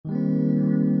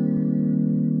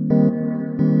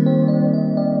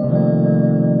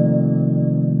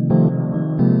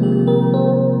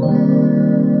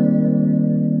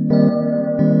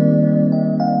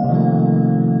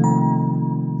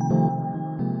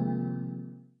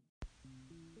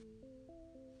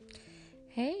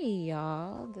Hey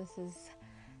y'all, this is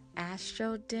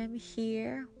Astro Dim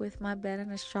here with my bet on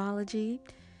astrology.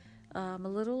 I'm a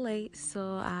little late,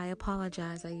 so I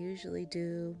apologize. I usually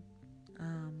do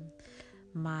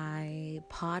my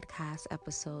podcast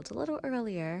episodes a little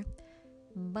earlier,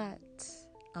 but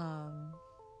I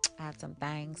had some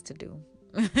things to do.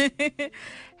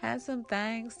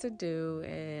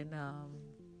 And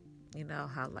you know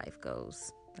how life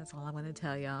goes. That's all I'm going to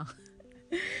tell y'all.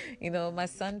 My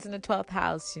son's in the 12th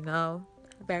house,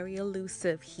 very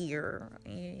elusive here.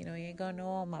 You ain't gonna know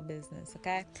all my business,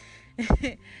 okay?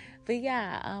 But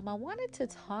yeah, I wanted to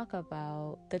talk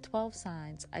about the 12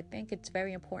 signs. I think it's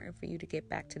very important for you to get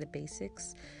back to the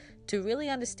basics, to really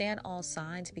understand all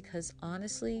signs, because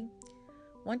honestly,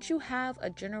 once you have a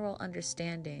general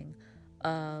understanding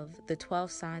of the 12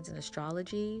 signs in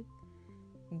astrology,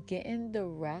 getting the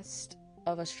rest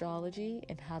of astrology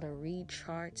and how to read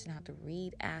charts and how to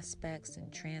read aspects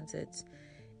and transits,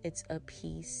 it's a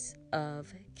piece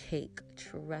of cake.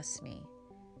 Trust me.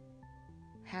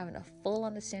 Having a full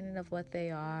understanding of what they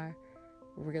are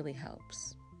really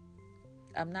helps.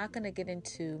 I'm not going to get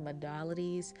into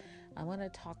modalities. I want to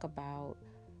talk about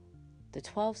the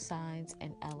 12 signs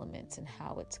and elements and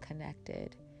how it's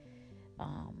connected.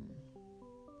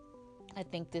 I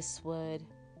think this would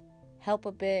help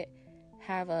a bit,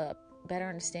 have a better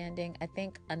understanding. I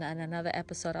think in another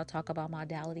episode I'll talk about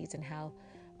modalities and how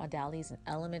modalities and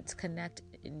elements connect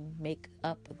and make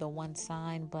up the one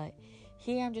sign. But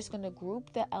here I'm just going to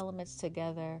group the elements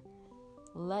together,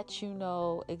 let you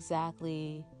know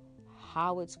exactly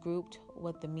how it's grouped,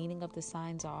 what the meaning of the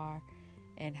signs are,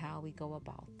 and how we go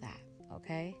about that.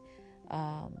 Okay?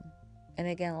 And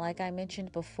again, like I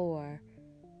mentioned before,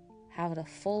 having a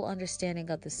full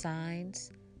understanding of the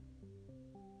signs,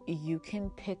 you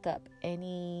can pick up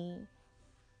any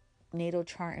natal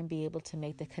chart and be able to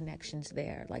make the connections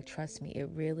there. Like, trust me, it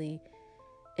really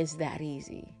is that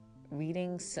easy.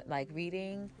 Reading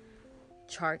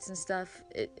charts and stuff,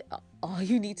 all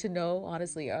you need to know,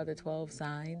 honestly, are the 12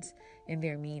 signs and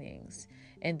their meanings,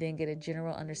 and then get a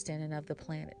general understanding of the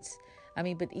planets.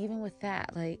 But even with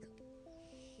that, let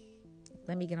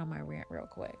me get on my rant real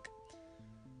quick.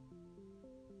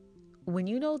 When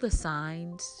you know the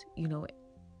signs, you know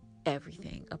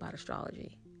everything about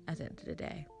astrology at the end of the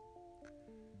day,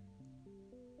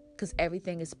 because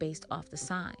everything is based off the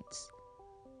signs.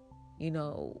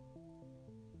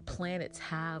 Planets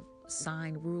have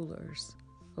sign rulers,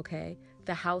 okay?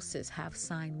 The houses have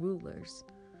sign rulers.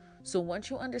 So once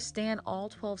you understand all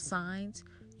 12 signs,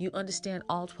 you understand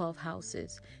all 12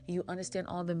 houses. You understand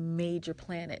all the major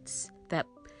planets that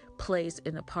plays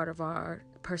in a part of our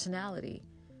personality.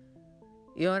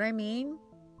 You know what I mean?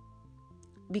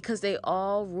 Because they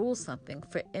all rule something.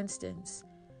 For instance,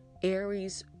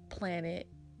 Aries' planet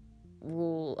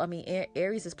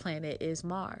Aries' planet is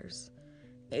Mars.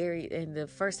 Aries, and the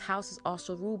first house is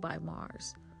also ruled by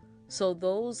Mars. So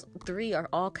those three are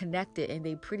all connected, and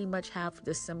they pretty much have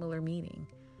the similar meaning,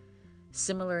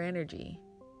 similar energy.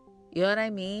 You know what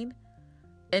I mean?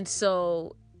 And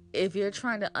so if you're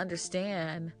trying to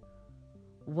understand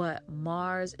what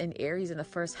Mars and Aries in the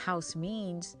first house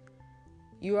means,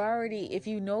 if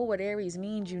you know what Aries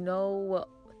means, you know what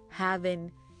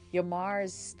having your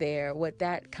Mars there, what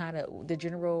that kind of, the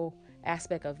general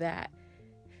aspect of that.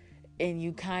 And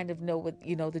you kind of know what,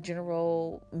 the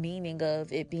general meaning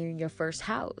of it being in your first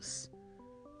house,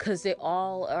 because they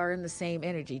all are in the same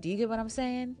energy. Do you get what I'm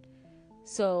saying?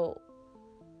 So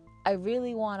I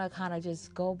really want to kind of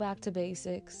just go back to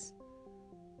basics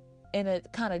in a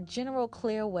kind of general,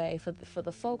 clear way for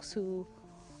the folks who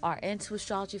are into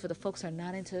astrology. For the folks who are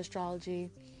not into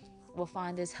astrology, will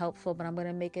find this helpful, but I'm going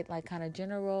to make it like kind of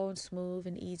general and smooth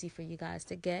and easy for you guys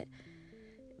to get,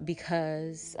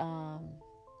 because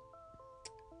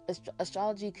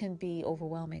astrology can be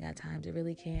overwhelming at times. It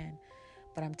really can.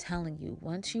 But I'm telling you,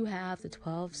 once you have the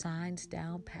 12 signs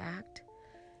down packed,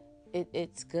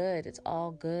 it's good. It's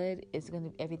all good.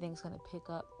 Everything's gonna pick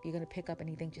up. You're gonna pick up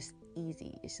anything just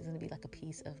easy. It's just gonna be like a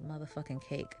piece of motherfucking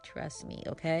cake. Trust me,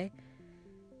 okay?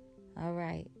 All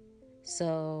right.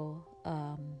 So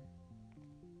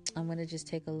I'm gonna just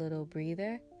take a little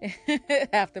breather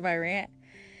after my rant,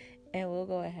 and we'll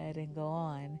go ahead and go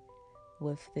on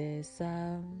with this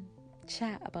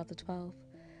chat about the 12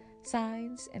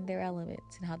 signs and their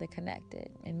elements and how they're connected.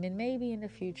 And then maybe in the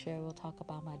future we'll talk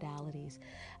about modalities.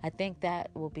 I think that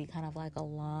will be kind of like a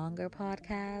longer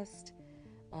podcast.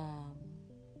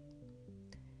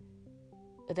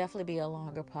 It'll definitely be a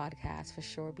longer podcast for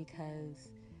sure,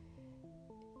 because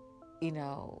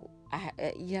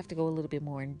you have to go a little bit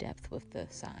more in depth with the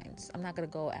signs. I'm not going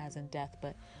to go as in depth,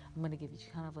 but I'm going to give you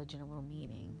kind of a general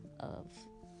meaning of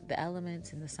the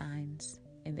elements and the signs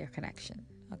and their connection.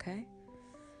 Okay?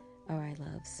 All right,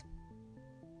 loves.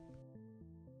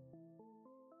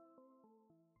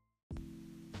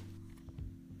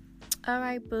 All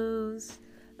right, boos.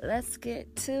 Let's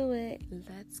get to it.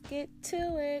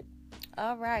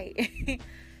 All right.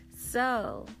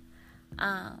 So,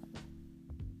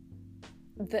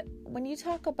 when you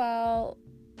talk about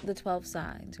the 12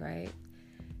 signs, right?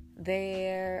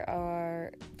 There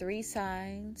are 3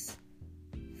 signs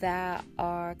that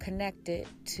are connected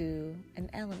to an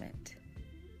element.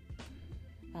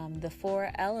 The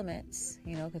 4 elements,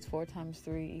 because 4 times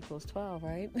 3 equals 12,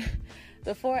 right?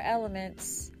 The 4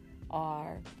 elements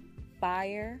are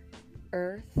fire,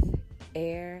 earth,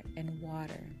 air, and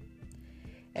water.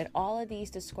 And all of these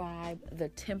describe the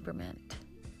temperament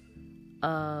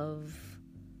of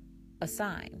a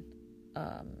sign,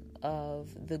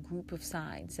 of the group of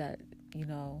signs that,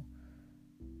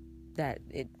 that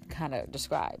it kind of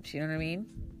describes. You know what I mean?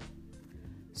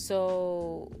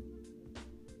 So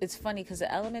it's funny because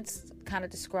the elements kind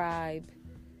of describe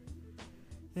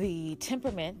the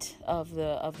temperament of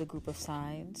the group of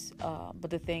signs, but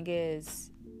the thing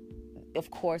is, of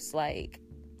course, like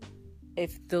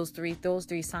if those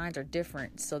three signs are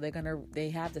different, so they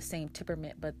have the same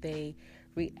temperament, but they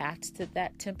react to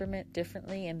that temperament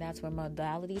differently, and that's where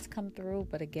modalities come through.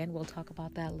 But again, we'll talk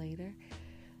about that later.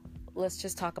 Let's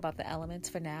just talk about the elements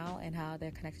for now and how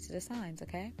they're connected to the signs.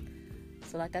 Okay,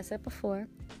 so like I said before,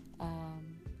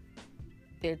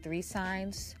 there are 3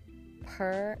 signs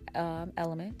per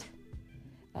element,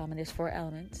 and there's 4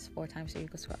 elements. 4 times 3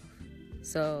 equals 12.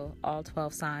 So all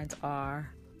 12 signs are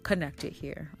connected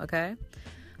here. Okay,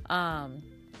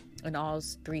 and all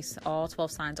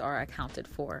 12 signs are accounted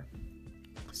for.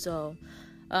 So,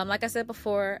 like I said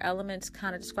before, elements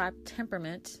kind of describe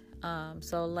temperament.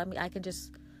 So I can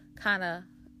just kind of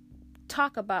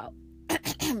talk about.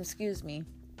 Excuse me.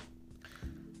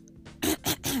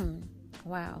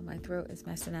 Wow, my throat is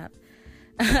messing up.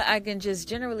 I can just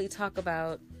generally talk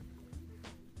about,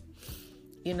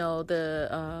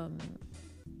 the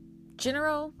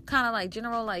general,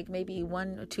 like maybe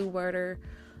 1 or 2 worder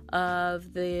of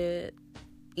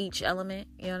each element,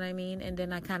 you know what I mean? And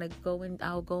then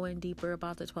I'll go in deeper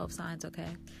about the 12 signs, okay?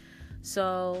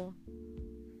 So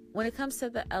when it comes to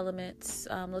the elements,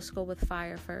 let's go with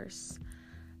fire first.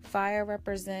 Fire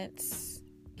represents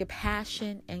your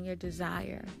passion and your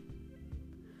desire.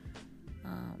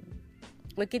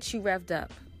 What gets you revved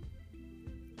up?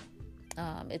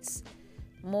 It's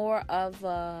more of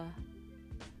a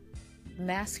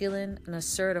masculine and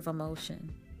assertive emotion.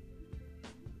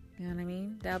 You know what I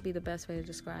mean? That would be the best way to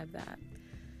describe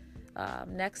that.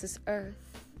 Next is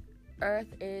earth.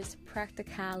 Earth is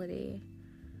practicality.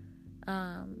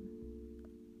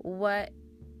 What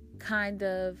kind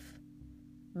of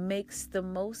makes the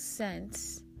most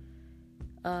sense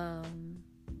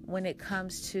when it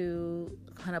comes to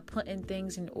kind of putting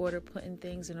things in order, putting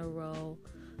things in a row,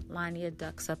 lining your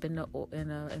ducks up in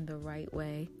the right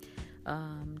way,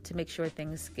 to make sure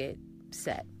things get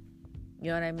set. You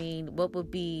know what I mean? What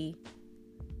would be,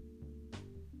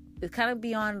 it's kind of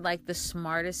beyond like the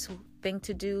smartest thing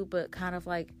to do, but kind of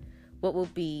like what will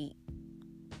be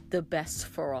the best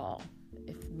for all,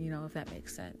 if that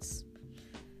makes sense.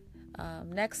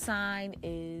 Next sign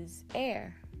is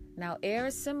air. Now, air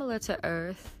is similar to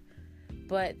earth,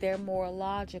 but they're more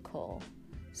logical.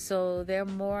 So they're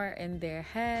more in their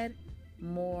head,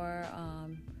 more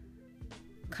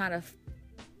kind of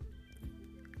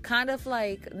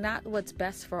like not what's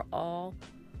best for all,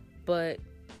 but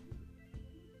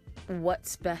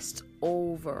what's best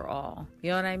overall.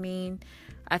 You know what I mean?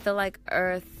 I feel like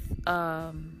earth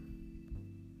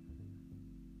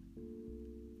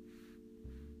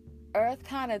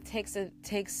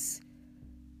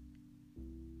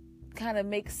kind of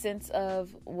makes sense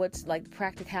of what's like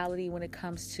practicality when it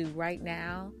comes to right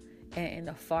now and in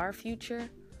the far future,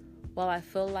 while I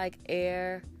feel like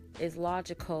air is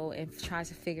logical and tries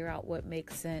to figure out what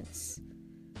makes sense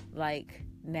like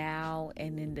now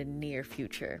and in the near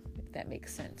future, if that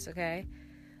makes sense. Okay.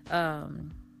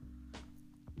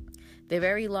 They're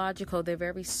very logical, they're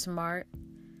very smart,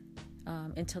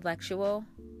 intellectual.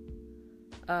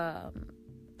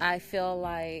 I feel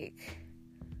like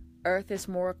earth is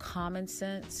more common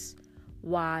sense,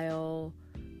 while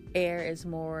air is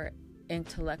more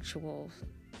intellectual,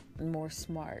 more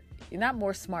smart. Not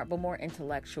more smart, but more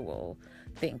intellectual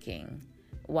thinking,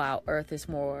 while earth is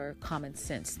more common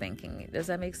sense thinking. Does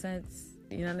that make sense?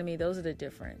 You know what I mean? Those are the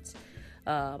difference.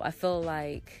 I feel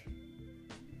like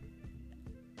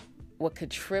what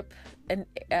could trip an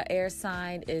air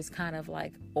sign is kind of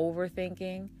like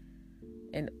overthinking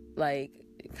and like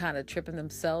kind of tripping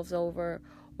themselves over,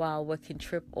 while what can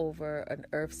trip over an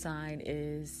earth sign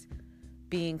is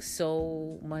being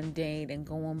so mundane and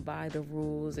going by the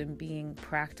rules and being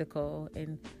practical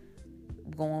and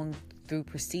going through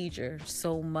procedure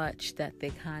so much that they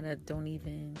kind of don't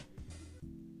even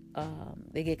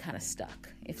they get kind of stuck,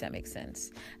 if that makes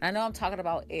sense. And I know I'm talking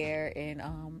about air and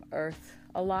earth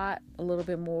a little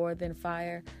bit more than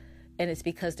fire, and it's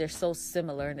because they're so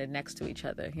similar and they're next to each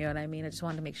other. You know what I mean? I just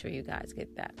wanted to make sure you guys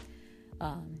get that.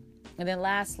 And then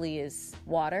lastly is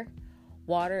water.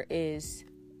 Water is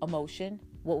emotion,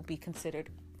 what would be considered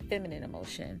feminine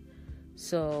emotion.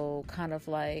 So kind of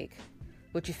like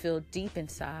what you feel deep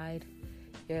inside,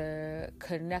 your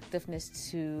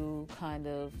connectiveness to kind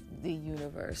of the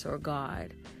universe or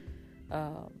God.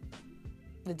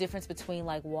 The difference between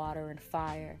like water and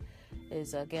fire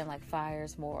is, again, like fire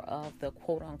is more of the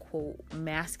quote unquote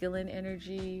masculine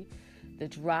energy, the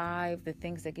drive, the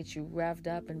things that get you revved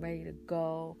up and ready to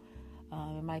go.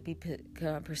 It might be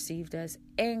perceived as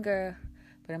anger,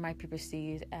 but it might be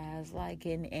perceived as like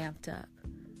getting amped up,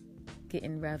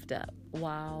 getting revved up.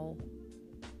 While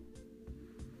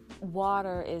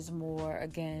water is more,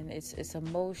 again, it's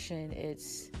emotion.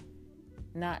 It's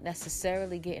not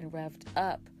necessarily getting revved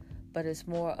up, but it's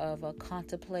more of a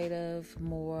contemplative,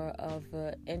 more of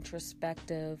an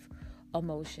introspective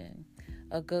emotion.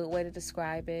 A good way to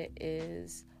describe it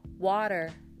is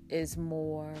water is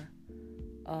more,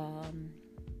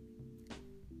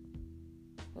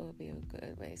 what would be a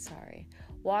good way? Sorry.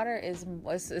 Water is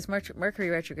Mercury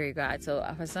retrograde, guys. So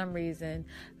I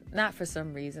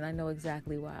know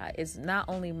exactly why. It's not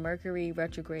only Mercury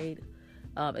retrograde,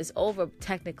 it's over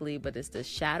technically, but it's the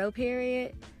shadow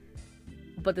period.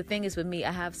 But the thing is with me,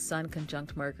 I have Sun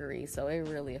conjunct Mercury, so it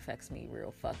really affects me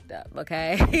real fucked up,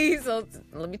 okay? So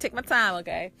let me take my time,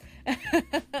 okay?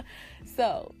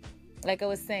 So, like I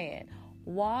was saying,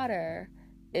 water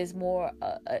is more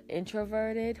an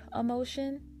introverted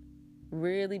emotion,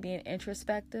 really being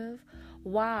introspective,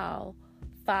 while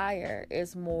fire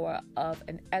is more of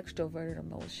an extroverted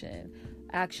emotion,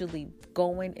 actually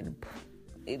going and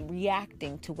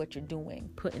reacting to what you're doing,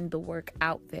 putting the work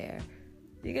out there.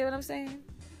 You get what I'm saying?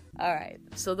 All right.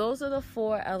 So those are the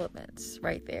 4 elements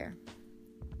right there.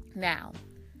 Now,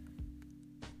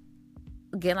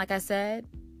 again, like I said,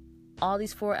 all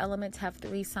these 4 elements have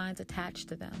 3 signs attached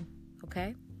to them.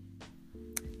 Okay?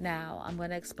 Now, I'm going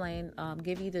to explain,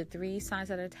 give you the 3 signs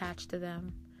that are attached to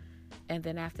them. And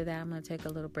then after that, I'm going to take a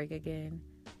little break again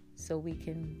so we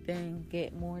can then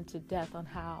get more into depth on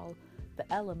how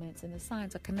the elements and the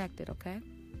signs are connected. Okay?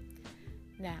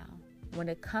 Now, when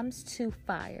it comes to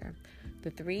fire,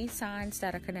 the 3 signs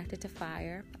that are connected to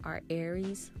fire are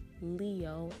Aries,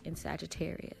 Leo, and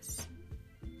Sagittarius.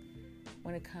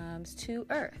 When it comes to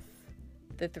earth,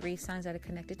 the 3 signs that are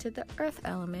connected to the earth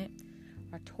element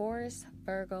are Taurus,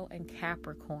 Virgo, and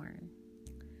Capricorn.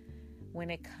 When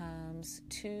it comes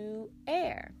to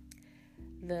air,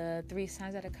 the 3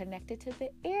 signs that are connected to the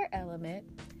air element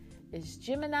is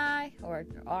Gemini,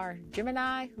 are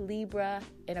Gemini, Libra,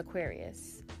 and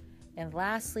Aquarius. And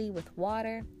lastly, with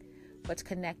water, what's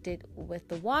connected with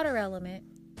the water element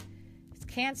is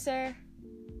Cancer,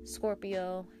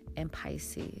 Scorpio, and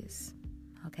Pisces.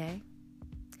 Okay?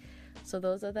 So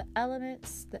those are the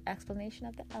elements, the explanation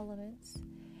of the elements.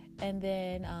 And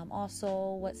then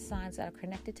also what signs that are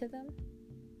connected to them.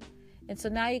 And so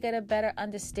now you get a better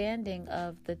understanding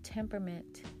of the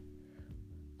temperament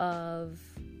of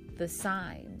the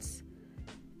signs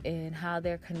and how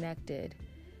they're connected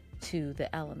to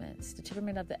the elements. The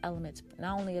temperament of the elements,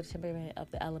 not only the temperament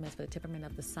of the elements, but the temperament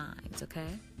of the signs,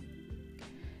 okay?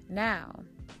 Now,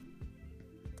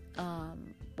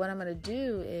 what I'm going to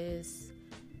do is,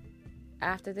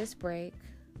 after this break,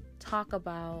 talk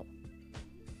about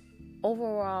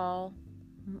overall,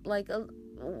 like,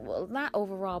 not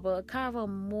overall, but kind of a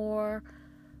more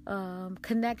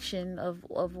connection of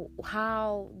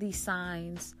how these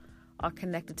signs are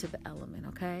connected to the element,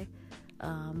 okay?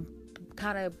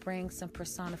 Kind of bring some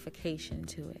personification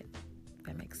to it, if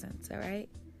that makes sense. All right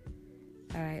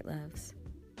loves.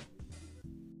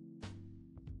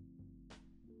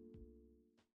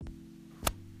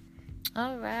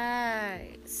 All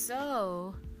right,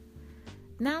 so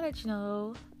now that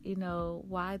you know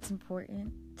why it's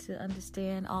important to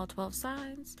understand all 12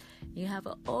 signs, you have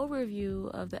an overview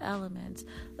of the elements.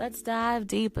 Let's dive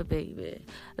deeper, baby.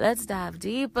 Let's dive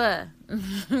deeper.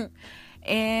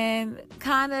 And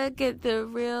kind of get the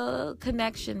real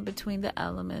connection between the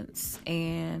elements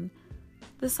and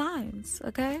the signs,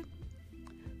 okay?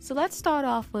 So let's start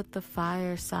off with the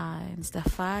fire signs, the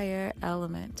fire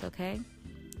element, okay?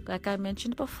 Like I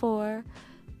mentioned before,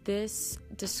 this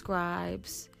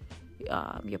describes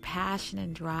your passion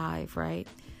and drive, right?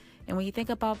 And when you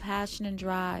think about passion and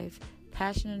drive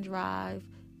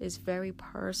is very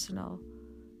personal.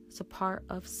 It's a part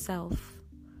of self.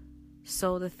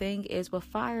 So the thing is with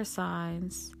fire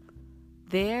signs,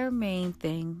 their main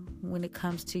thing when it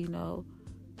comes to,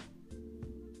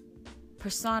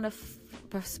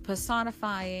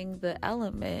 personifying the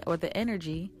element or the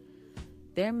energy,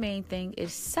 their main thing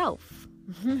is self,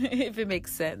 if it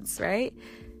makes sense, right?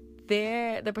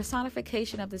 The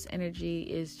personification of this energy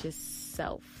is just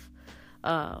self.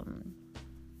 And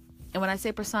when I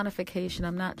say personification,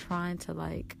 I'm not trying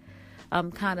to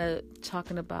I'm kind of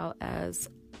talking about as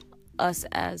us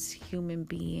as human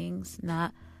beings,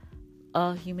 not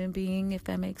a human being, if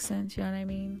that makes sense, you know what I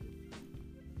mean?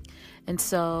 And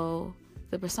so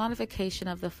the personification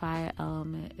of the fire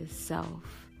element is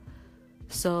self.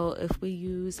 So if we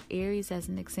use Aries as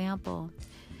an example,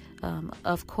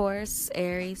 of course,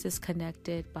 Aries is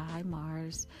connected by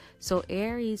Mars. So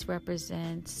Aries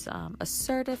represents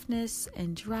assertiveness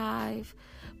and drive.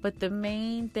 But the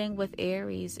main thing with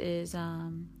Aries is,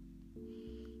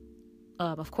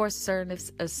 of course,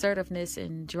 assertiveness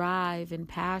and drive and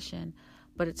passion.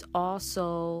 But it's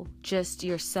also just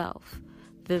yourself.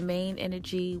 The main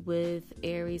energy with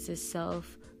Aries is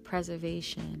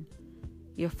self-preservation,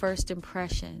 your first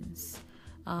impressions,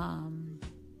 how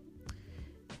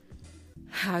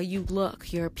you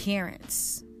look, your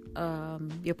appearance,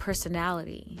 your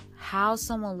personality, how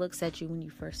someone looks at you when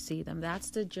you first see them. That's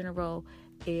the general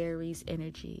Aries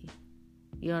energy.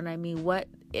 You know what I mean? What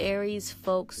Aries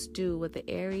folks do, what the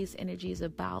Aries energy is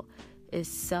about, is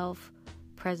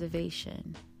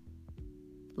self-preservation.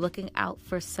 Looking out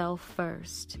for self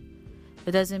first.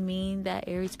 It doesn't mean that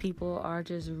Aries people are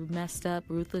just messed up,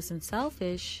 ruthless, and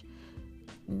selfish.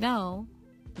 No,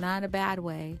 not in a bad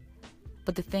way.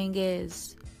 But the thing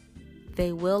is,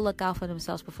 they will look out for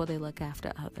themselves before they look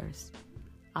after others.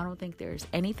 I don't think there's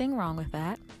anything wrong with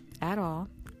that at all.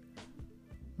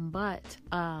 But,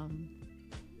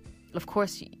 of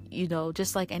course,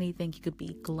 just like anything, you could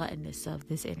be gluttonous of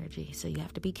this energy. So you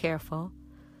have to be careful.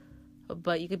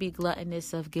 But you could be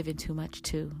gluttonous of giving too much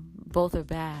too. Both are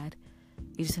bad.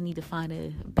 You just need to find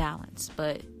a balance.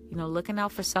 But, looking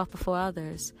out for self before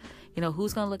others,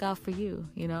 who's going to look out for you,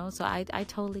 So I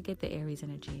totally get the Aries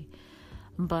energy.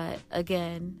 But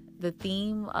again, the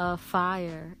theme of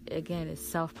fire, again, is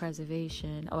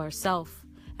self-preservation or self,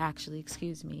 actually,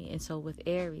 excuse me. And so with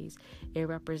Aries, it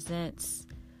represents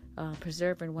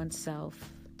preserving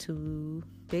oneself to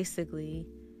basically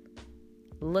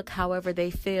look however they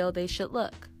feel they should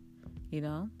look,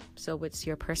 So it's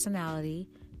your personality,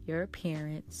 your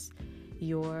appearance,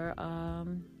 your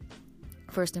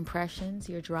first impressions,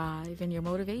 your drive, and your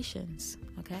motivations,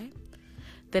 okay?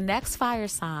 The next fire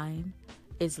sign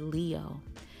is Leo.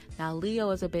 Now, Leo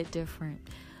is a bit different.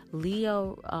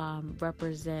 Leo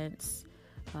represents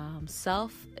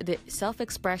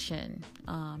self-expression.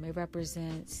 It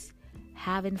represents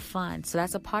having fun. So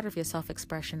that's a part of your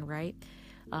self-expression, right?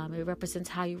 It represents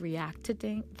how you react to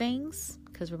things,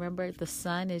 because remember, the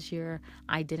sun is your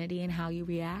identity and how you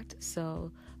react.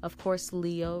 So, of course,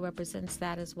 Leo represents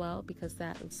that as well, because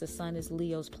the sun is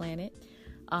Leo's planet.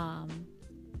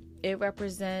 It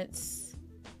represents,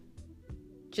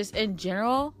 just in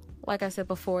general, like I said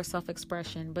before,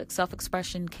 self-expression. But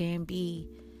self-expression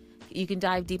you can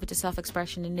dive deep into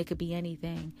self-expression, and it could be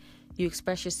anything. You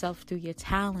express yourself through your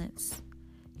talents.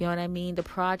 You know what I mean? The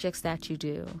projects that you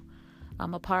do. A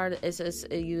part is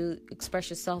you express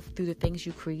yourself through the things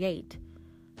you create.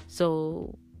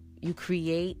 So you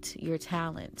create your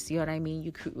talents. You know what I mean?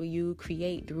 You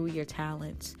create through your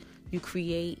talents. You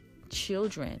create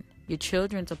children. Your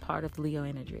children's a part of Leo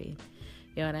energy.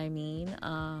 You know what I mean?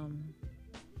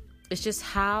 It's just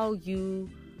how you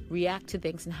react to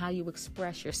things and how you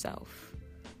express yourself.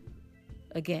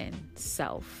 Again,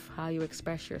 self. How you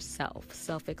express yourself.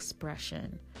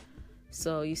 Self-expression.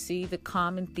 So you see the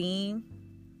common theme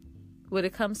when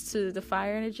it comes to the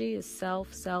fire energy is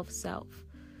self, self, self.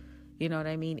 You know what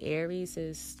I mean? Aries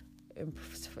is,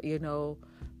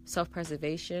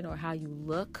 self-preservation, or how you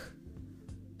look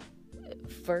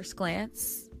first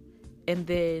glance. And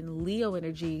then Leo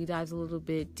energy dives a little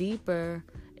bit deeper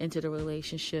into the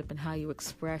relationship and how you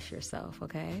express yourself,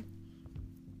 okay?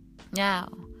 Now,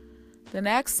 the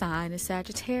next sign is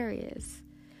Sagittarius.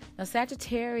 Now,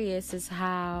 Sagittarius is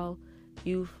how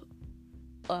you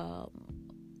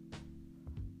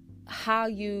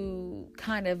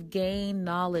kind of gain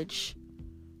knowledge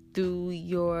through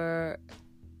your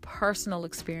personal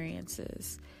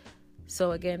experiences.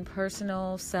 So again,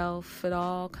 personal, self, it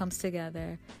all comes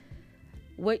together.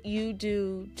 What you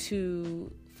do to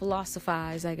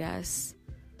philosophize, I guess,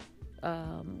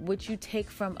 what you take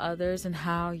from others and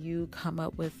how you come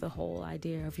up with the whole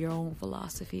idea of your own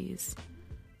philosophies.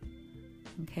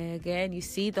 Okay, again, you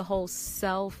see the whole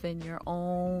self in your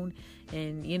own,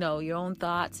 and your own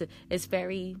thoughts. It's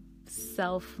very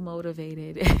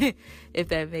self-motivated, if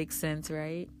that makes sense,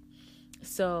 right?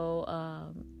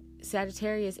 So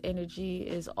Sagittarius energy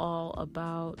is all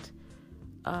about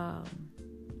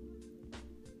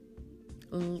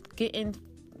getting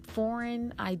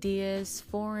foreign ideas,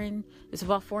 it's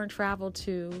about foreign travel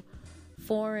too,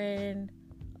 foreign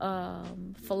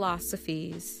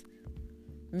philosophies,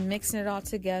 mixing it all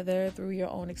together through your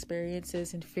own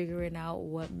experiences and figuring out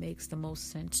what makes the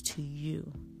most sense to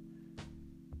you.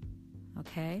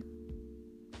 Okay?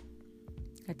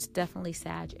 That's definitely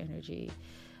Sag energy.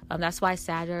 That's why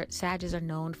Sages are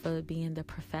known for being the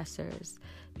professors,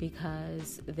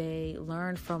 because they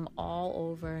learn from all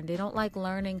over, and they don't like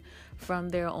learning from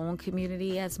their own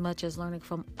community as much as learning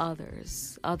from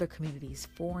other communities,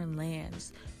 foreign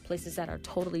lands, places that are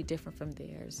totally different from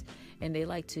theirs. And they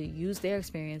like to use their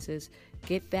experiences,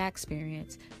 get that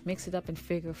experience, mix it up and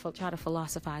try to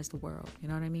philosophize the world. You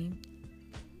know what I mean?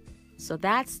 So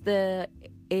that's the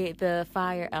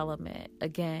fire element.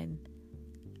 Again,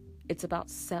 it's about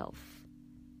self.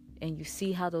 And you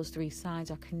see how those three signs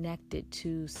are connected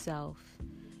to self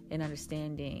and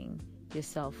understanding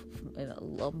yourself a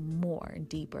little more and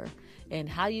deeper, and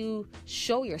how you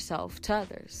show yourself to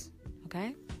others.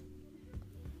 Okay?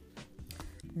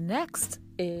 Next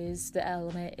is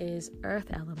earth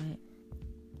element.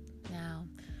 Now,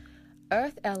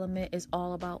 earth element is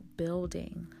all about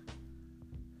building.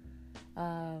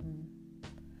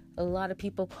 A lot of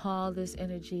people call this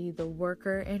energy the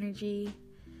worker energy,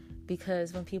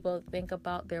 because when people think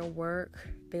about their work,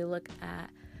 they look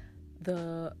at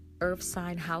the earth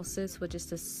sign houses, which is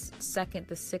the 2nd,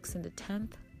 the 6th, and the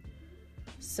 10th.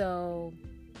 So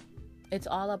it's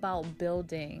all about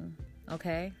building,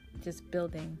 okay? Just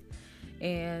building.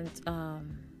 And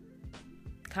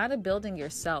kind of building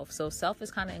yourself. So self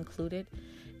is kind of included.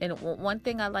 And one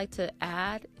thing I like to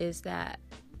add is that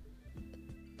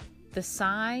the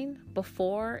sign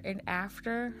before and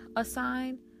after a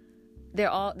sign,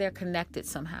 they're connected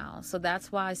somehow. So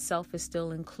that's why self is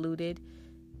still included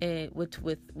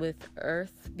with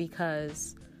earth,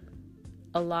 because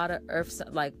a lot of earth,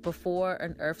 like before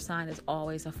an earth sign is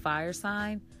always a fire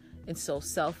sign, and so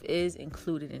self is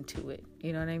included into it.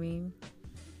 You know what I mean?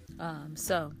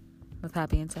 So with that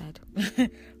being said,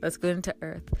 let's get into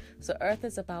earth. So earth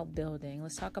is about building.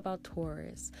 Let's talk about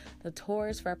Taurus. The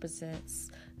Taurus represents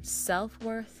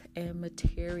self-worth and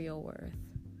material worth.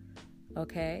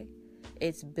 Okay?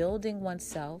 It's building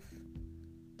oneself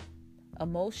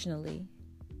emotionally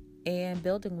and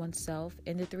building oneself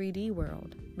in the 3D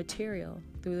world,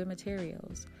 through the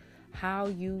materials. How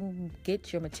you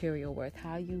get your material worth,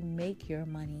 how you make your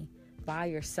money by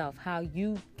yourself, how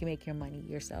you can make your money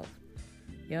yourself.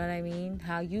 You know what I mean?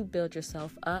 How you build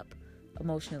yourself up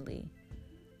emotionally.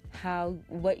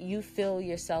 What you feel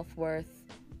your self-worth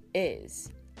is.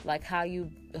 Like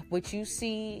what you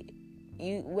see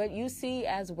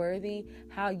as worthy,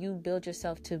 how you build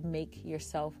yourself to make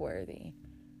yourself worthy.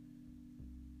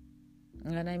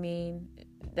 You know what I mean?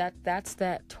 That's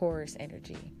that Taurus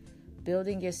energy.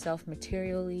 Building yourself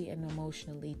materially and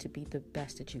emotionally to be the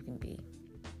best that you can be.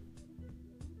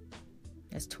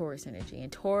 That's Taurus energy.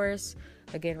 And Taurus,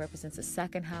 again, represents the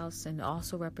 2nd house and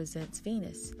also represents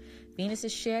Venus. Venus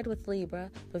is shared with Libra,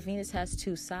 but Venus has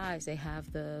two sides. They have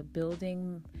the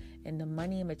building and the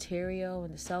money and material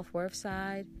and the self-worth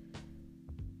side,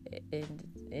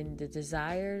 and the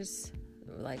desires,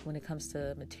 like when it comes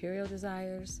to material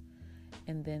desires.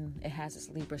 And then it has this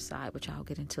Libra side, which I'll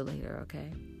get into later,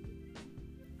 okay?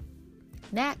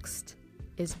 Next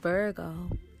is Virgo.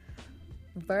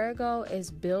 Virgo is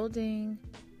building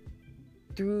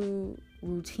through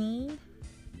routine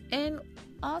and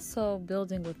also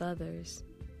building with others.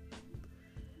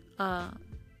 But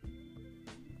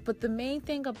the main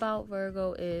thing about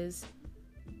Virgo is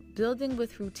building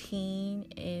with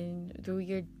routine and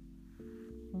through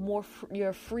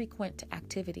your frequent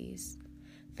activities.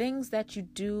 Things that you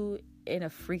do in a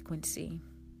frequency.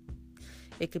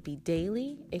 It could be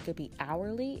daily, it could be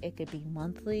hourly, it could be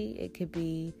monthly, it could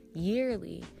be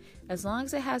yearly. As long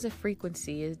as it has a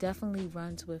frequency, it definitely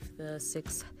runs with the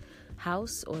 6th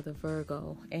house or the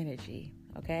Virgo energy,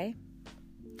 okay?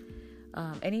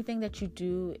 Anything that you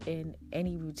do in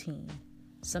any routine,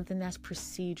 something that's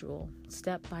procedural,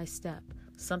 step by step,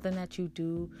 something that you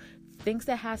do things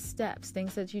that has steps,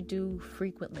 things that you do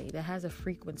frequently, that has a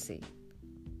frequency.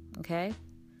 Okay?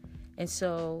 And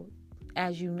so,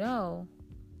 as you know,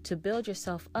 to build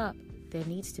yourself up, there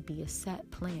needs to be a set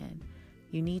plan.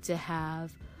 You need to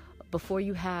have, before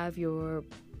you have your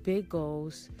big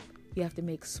goals, you have to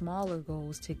make smaller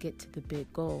goals to get to the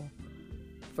big goal.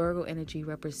 Virgo energy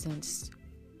represents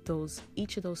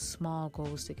each of those small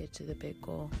goals to get to the big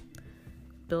goal.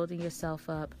 Building yourself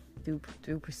up through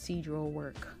procedural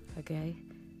work, okay?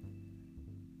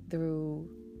 Through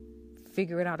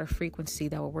figuring out a frequency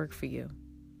that will work for you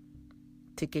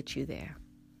to get you there.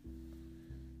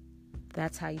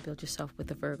 That's how you build yourself with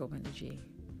the Virgo energy.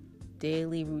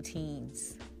 Daily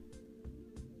routines.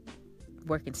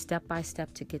 Working step by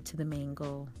step to get to the main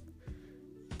goal.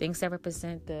 Things that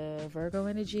represent the Virgo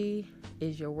energy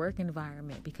is your work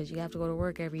environment, because you have to go to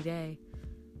work every day.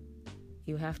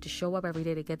 You have to show up every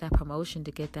day to get that promotion,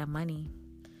 to get that money.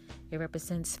 It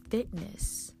represents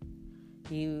fitness.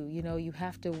 You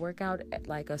have to work out at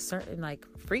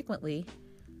frequently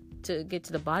to get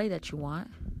to the body that you want.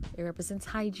 It represents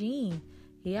hygiene.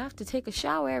 You have to take a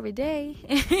shower every day.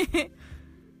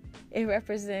 It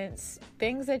represents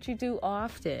things that you do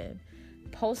often.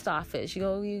 Post office.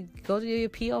 You go to your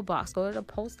P.O. box. Go to the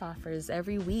post office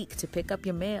every week to pick up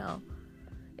your mail.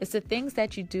 It's the things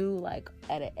that you do like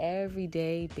at an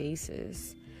everyday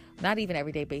basis. Not even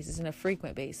everyday basis, on a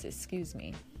frequent basis. Excuse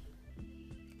me.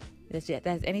 That's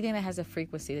anything that has a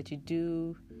frequency that you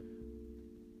do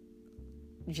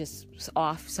just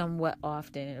somewhat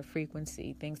often in a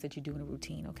frequency. Things that you do in a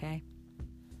routine, okay?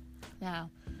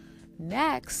 Now,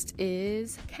 next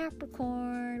is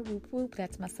Capricorn. Whoop, whoop.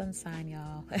 That's my sun sign,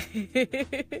 y'all.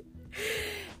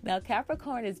 Now,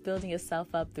 Capricorn is building yourself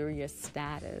up through your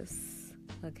status,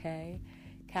 okay?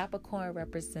 Capricorn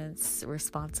represents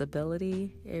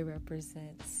responsibility. It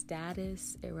represents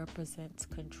status. It represents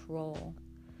control,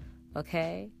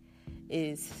 okay?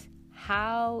 Is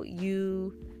how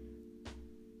you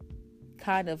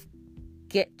kind of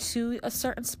get to a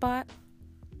certain spot,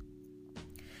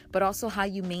 but also how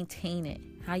you maintain it,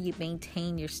 how you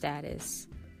maintain your status.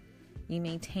 You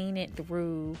maintain it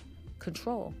through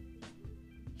control.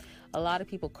 A lot of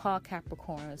people call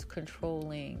Capricorns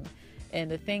controlling. And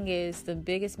the thing is, the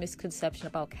biggest misconception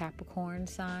about Capricorn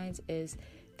signs is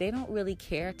they don't really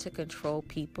care to control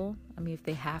people. I mean, if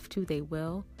they have to, they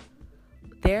will.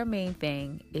 Their main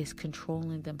thing is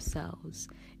controlling themselves.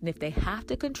 And if they have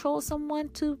to control someone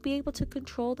to be able to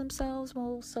control themselves,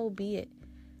 well, so be it.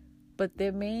 But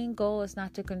their main goal is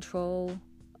not to control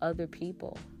other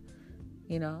people.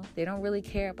 They don't really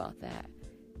care about that.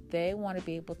 They want to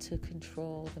be able to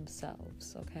control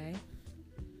themselves, okay?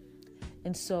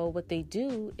 And so what they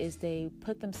do is they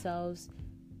put themselves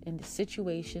in the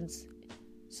situations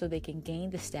so they can gain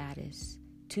the status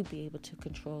to be able to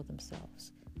control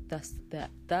themselves. Thus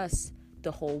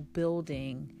the whole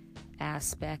building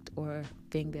aspect or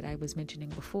thing that I was mentioning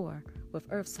before with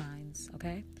earth signs,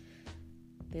 okay?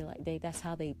 That's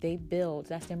how they build.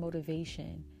 That's their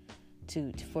motivation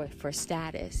for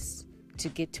status, to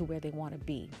get to where they want to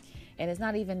be. And it's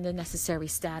not even the necessary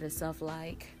status of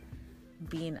like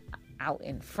being out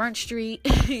in Front Street,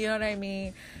 you know what I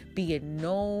mean? Being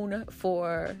known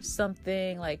for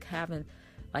something, like having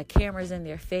like cameras in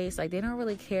their face. Like they don't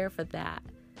really care for that.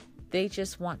 They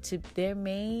just want to, their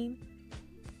main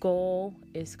goal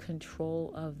is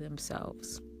control of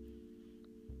themselves.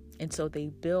 And so they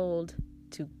build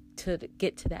to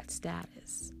get to that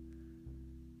status.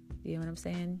 You know what I'm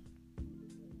saying?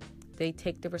 They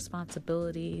take the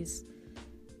responsibilities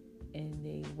and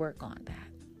they work on that.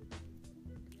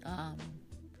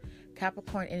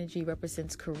 Capricorn energy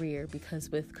represents career, because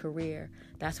with career,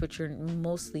 that's what you're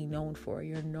mostly known for.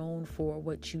 You're known for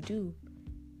what you do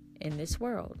in this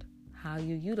world, how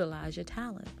you utilize your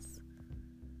talents,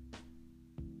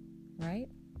 right?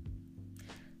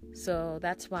 So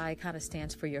that's why it kind of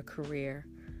stands for your career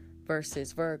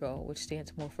versus Virgo, which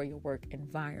stands more for your work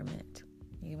environment.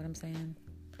 You know what I'm saying?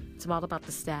 It's all about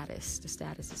the status. The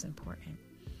status is important.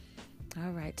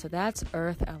 All right, so that's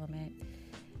earth element.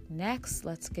 Next,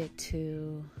 let's get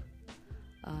to,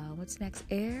 what's next?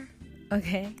 Air?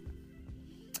 Okay.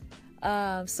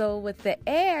 So with the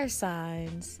air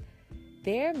signs,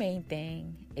 their main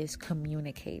thing is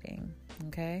communicating,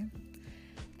 okay?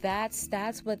 That's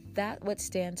what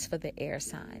stands for the air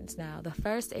signs. Now, the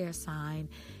first air sign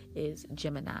is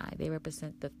Gemini. They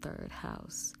represent the third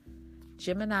house.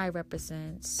 Gemini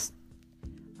represents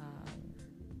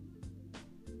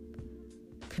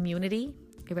community.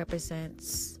 It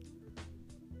represents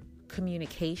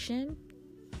communication,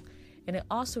 and it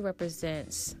also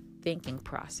represents thinking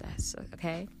process,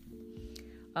 okay?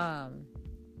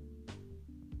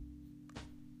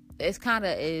 it's kind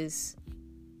of is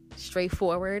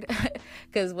straightforward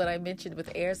because what I mentioned with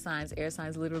air signs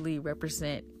literally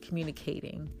represent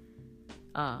communicating.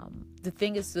 The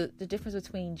thing is, the difference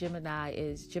between Gemini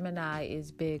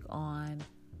is big on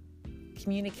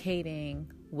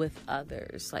communicating with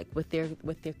others, like with their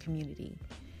community.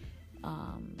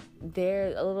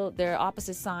 Their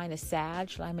opposite sign is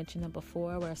Sag. I mentioned them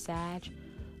before, where Sag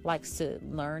likes to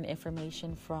learn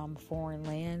information from foreign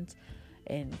lands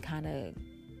and kind of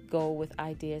go with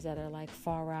ideas that are like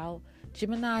far out.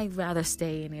 Gemini rather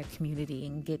stay in their community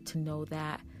and get to know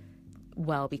that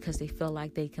well, because they feel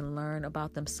like they can learn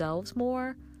about themselves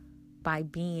more by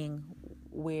being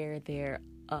where they're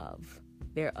of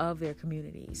their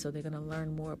community. So they're going to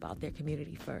learn more about their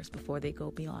community first before they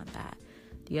go beyond that.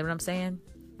 Do you get what I'm saying?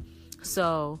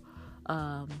 So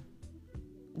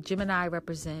Gemini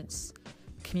represents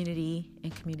community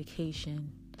and communication.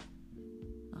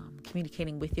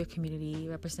 Communicating with your community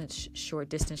represents short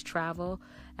distance travel,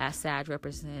 as Sag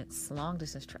represents long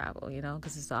distance travel,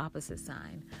 because it's the opposite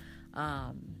sign.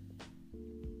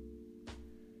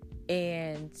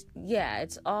 And yeah,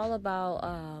 it's all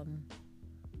about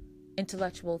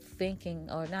intellectual thinking,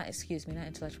 or not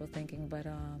intellectual thinking, but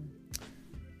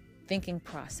thinking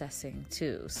processing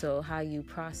too. So how you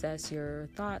process your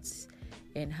thoughts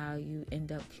and how you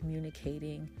end up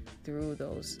communicating through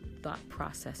those thought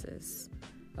processes.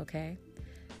 Okay,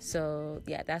 so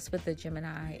yeah, that's what the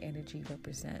Gemini energy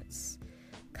represents.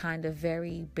 Kind of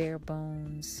very bare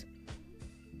bones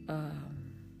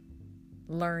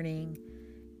learning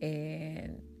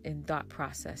and thought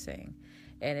processing.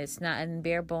 And it's not in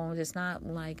bare bones, it's not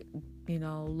like,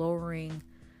 lowering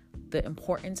the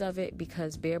importance of it,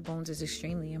 because bare bones is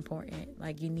extremely important.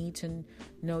 Like, you need to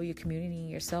know your community and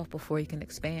yourself before you can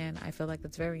expand. I feel like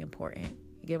that's very important.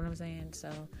 You get what I'm saying? So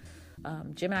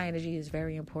Gemini energy is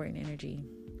very important energy.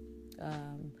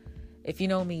 If you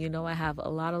know me, you know I have a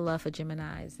lot of love for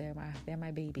Geminis. They're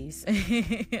my babies.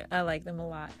 I like them a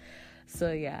lot.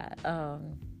 So yeah,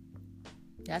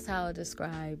 that's how I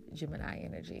describe Gemini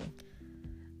energy.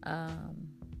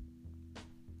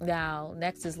 Now,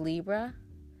 next is Libra.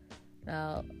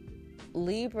 Now,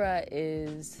 Libra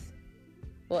is,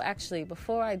 well, actually,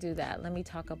 before I do that, let me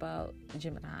talk about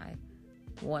Gemini.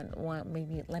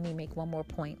 Maybe let me make one more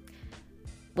point.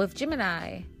 With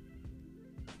Gemini,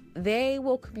 they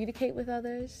will communicate with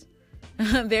others.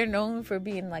 They're known for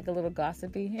being like a little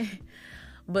gossipy,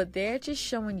 but they're just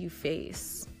showing you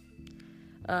face.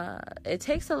 It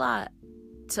takes a lot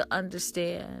to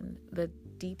understand the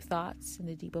deep thoughts and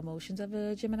the deep emotions of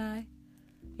a Gemini.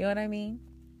 You know what I mean?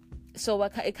 So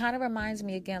it kind of reminds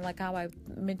me again, like how I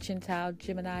mentioned how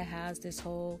Gemini has this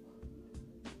whole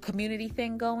community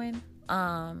thing going.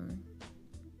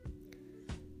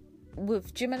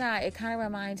 With Gemini, it kind of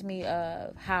reminds me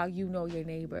of how you know your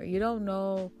neighbor. You don't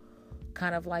know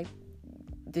kind of like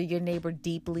your neighbor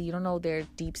deeply. You don't know their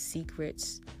deep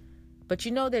secrets, but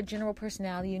you know their general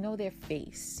personality. You know their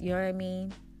face. You know what I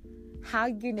mean? How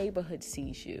your neighborhood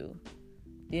sees you.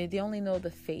 They only know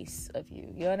the face of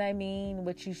you. You know what I mean?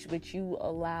 What you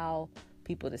allow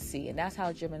people to see, and that's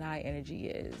how Gemini energy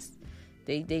is.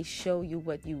 They show you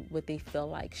what they feel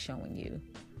like showing you.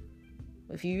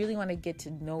 If you really want to get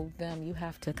to know them, you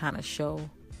have to kind of show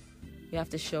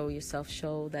yourself,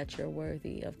 show that you're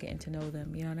worthy of getting to know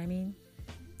them. You know what I mean?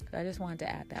 So I just wanted to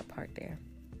add that part there.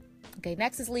 Okay,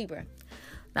 next is Libra.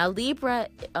 Now, Libra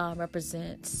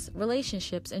represents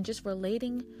relationships and just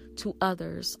relating to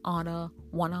others on a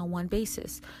one-on-one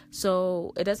basis.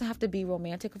 So it doesn't have to be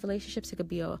romantic relationships. It could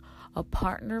be a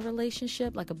partner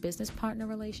relationship, like a business partner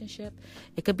relationship.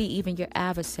 It could be even your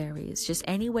adversaries. Just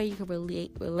any way you can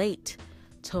relate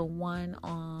to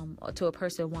a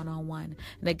person one-on-one.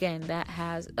 And again, that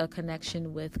has a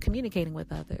connection with communicating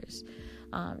with others.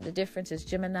 The difference is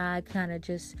Gemini kind of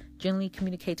just generally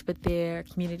communicates with their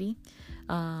community,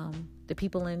 the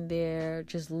people in their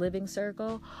just living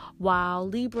circle, while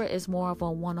Libra is more of a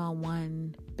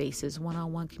one-on-one basis,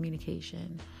 one-on-one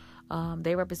communication.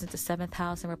 They represent the 7th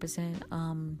house and represent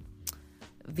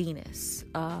Venus,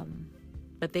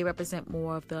 but they represent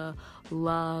more of the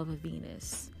love of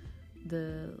Venus,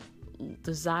 the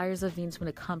desires of Venus when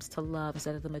it comes to love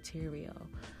instead of the material.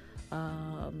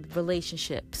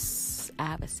 Relationships,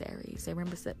 adversaries, they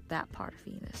represent that part of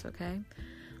Venus, okay?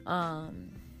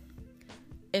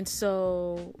 And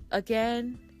so,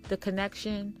 again, the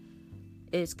connection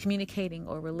is communicating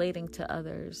or relating to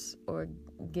others or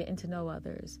getting to know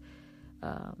others.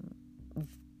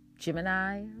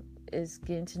 Gemini is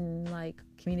getting to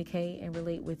communicate and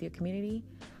relate with your community.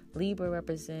 Libra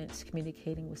represents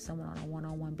communicating with someone on a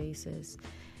one-on-one basis.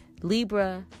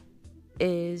 Libra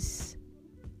is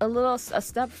a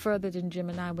step further than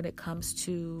Gemini when it comes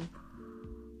to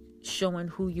showing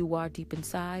who you are deep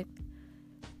inside.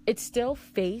 It's still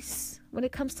face when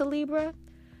it comes to Libra,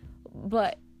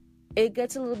 but it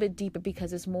gets a little bit deeper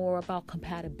because it's more about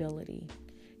compatibility.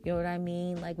 You know what I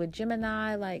mean? Like with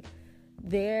Gemini, like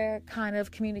their kind of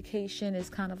communication is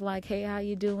kind of like, hey, how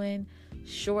you doing?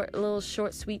 Short,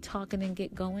 sweet talking and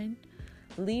get going.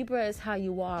 Libra is how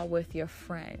you are with your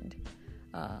friend,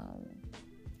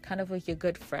 kind of with your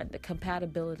good friend, the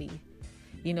compatibility.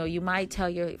 You know, you might tell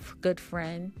your good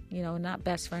friend, you know, not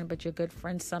best friend, but your good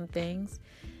friend some things,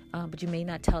 but you may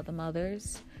not tell them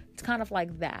others. It's kind of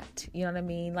like that. You know what I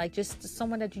mean? Like just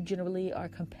someone that you generally are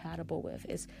compatible with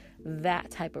is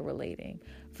that type of relating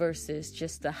versus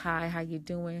just the hi, how you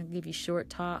doing? Give you short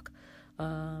talk,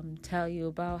 tell you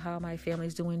about how my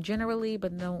family's doing generally,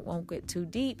 but won't get too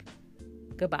deep.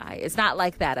 Goodbye. It's not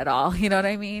like that at all. You know what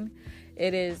I mean?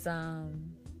 It is,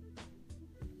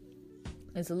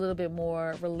 it's a little bit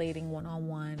more relating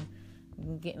one-on-one,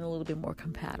 getting a little bit more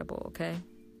compatible. Okay.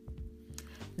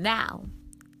 Now,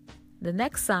 the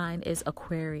next sign is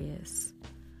Aquarius.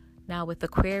 Now with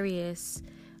Aquarius,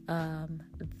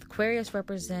 Aquarius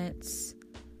represents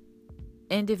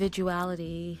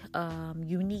individuality,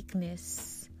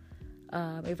 uniqueness.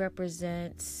 It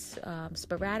represents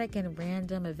sporadic and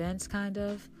random events, kind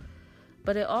of.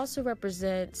 But it also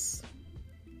represents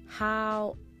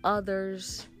how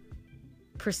others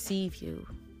perceive you.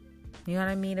 You know what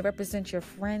I mean? It represents your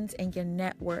friends and your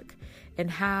network and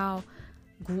how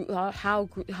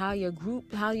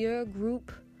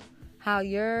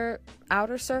your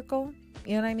outer circle,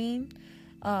 you know what I mean?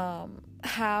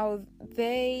 How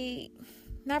they,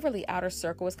 not really outer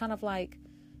circle, it's kind of like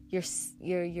your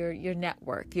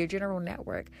network, your general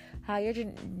network, how your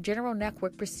general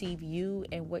network perceive you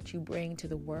and what you bring to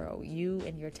the world, you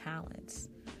and your talents.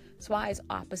 That's why it's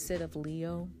opposite of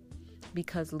Leo,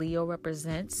 because Leo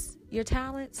represents your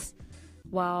talents,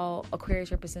 while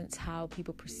Aquarius represents how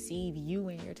people perceive you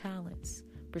and your talents,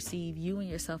 perceive you and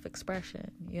your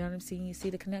self-expression. You know what I'm saying? You see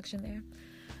the connection there?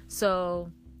 So,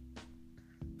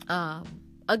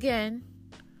 again,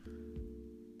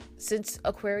 since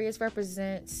Aquarius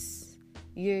represents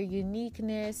your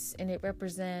uniqueness and it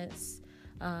represents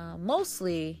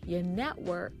mostly your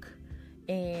network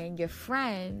and your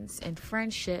friends and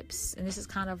friendships, and this is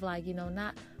kind of like, you know,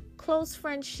 not close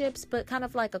friendships, but kind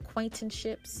of like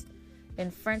acquaintanceships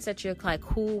and friends that you're like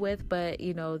cool with, but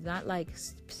you know, not like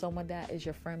someone that is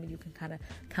your friend, but you can kind of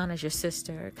count as your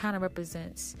sister. It kind of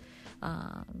represents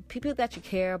people that you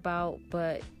care about,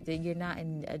 but that you're not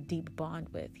in a deep bond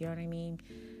with. You know what I mean?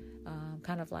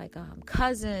 Kind of like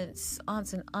cousins,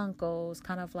 aunts and uncles,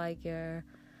 kind of like your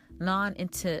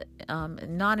non-immediate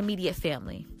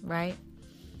family, right?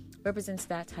 Represents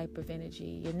that type of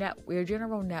energy. Your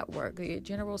general network, your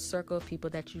general circle of people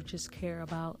that you just care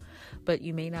about, but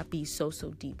you may not be so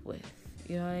deep with.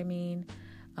 You know what I mean?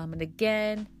 And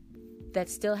again, that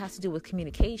still has to do with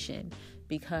communication,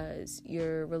 because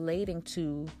you're relating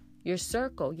to your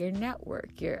circle, your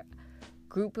network, your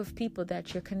group of people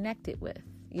that you're connected with.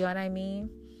 You know what I mean?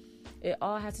 It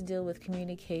all has to deal with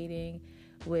communicating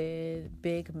with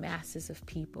big masses of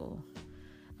people.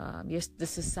 The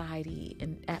society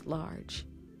at large.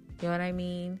 You know what I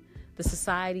mean? The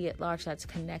society at large that's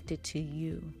connected to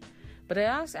you. But it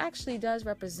actually does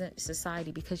represent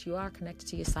society, because you are connected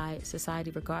to your society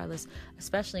regardless,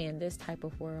 especially in this type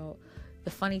of world.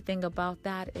 The funny thing about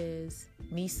that is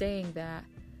me saying that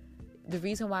the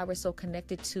reason why we're so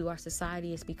connected to our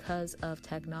society is because of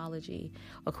technology.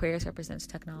 Aquarius represents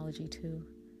technology too.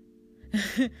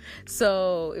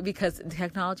 So, because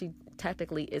technology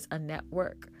technically is a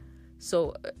network.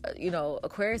 So,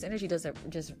 Aquarius energy doesn't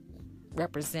just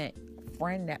represent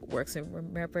friend networks. It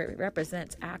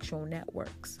represents actual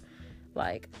networks,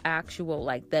 like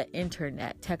the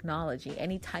internet, technology,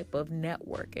 any type of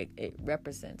network. It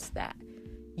represents that.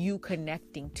 You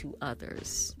connecting to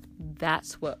others.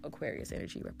 That's what Aquarius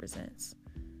energy represents.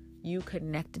 You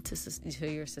connecting to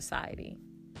your society.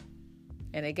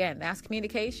 And again, that's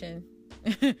communication.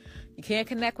 You can't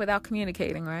connect without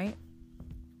communicating, right?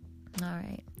 All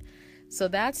right. So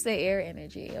that's the air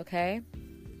energy, okay?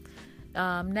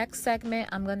 Next segment,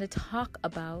 I'm going to talk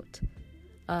about...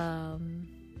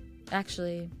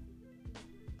 actually,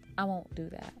 I won't do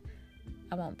that.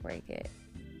 I won't break it.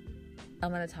 I'm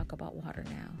going to talk about water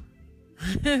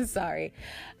now. Sorry.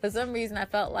 For some reason, I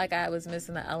felt like I was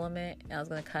missing the element. And I was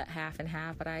going to cut half and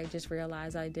half, but I just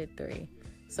realized I did 3.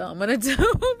 So I'm going to do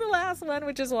the last one,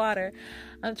 which is water.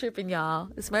 I'm tripping, y'all.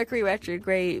 It's Mercury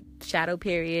retrograde, shadow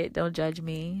period. Don't judge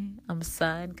me. I'm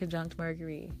Sun conjunct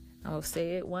Mercury. I will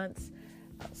say it once.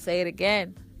 I'll say it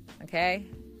again. Okay?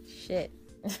 Shit.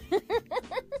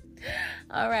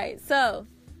 All right. So,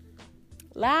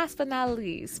 last but not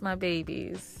least, my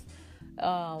babies,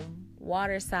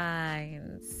 water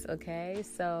signs. Okay.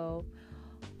 So,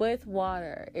 with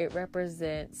water, it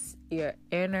represents your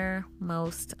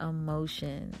innermost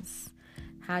emotions,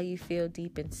 how you feel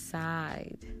deep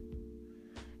inside.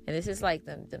 And this is like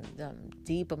them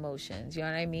deep emotions. You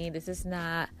know what I mean? This is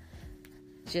not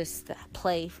just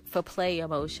play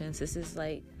emotions. This is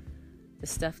like the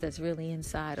stuff that's really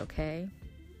inside, okay?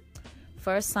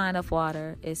 First sign of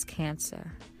water is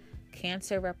Cancer.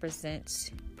 Cancer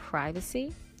represents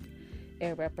privacy.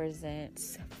 It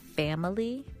represents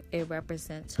family. It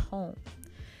represents home.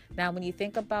 Now, when you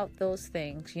think about those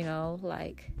things, you know,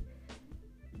 like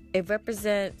it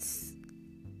represents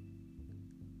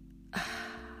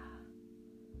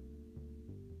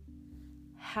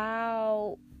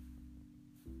how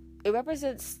it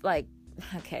represents, like,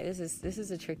 okay, this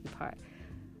is a tricky part.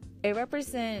 It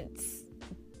represents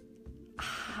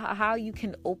how you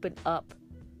can open up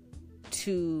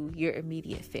to your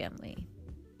immediate family.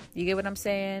 You get what I'm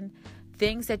saying?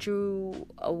 Things that you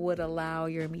would allow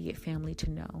your immediate family to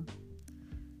know.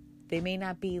 They may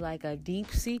not be like a deep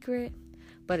secret,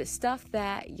 but it's stuff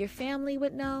that your family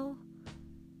would know.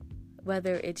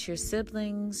 Whether it's your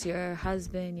siblings, your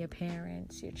husband, your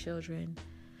parents, your children,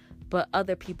 but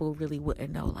other people really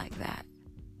wouldn't know like that.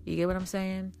 You get what I'm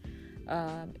saying?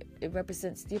 It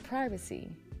represents your privacy.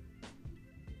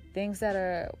 Things that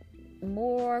are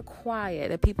more quiet,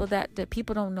 that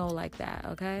people don't know like that,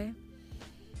 okay?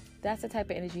 That's the type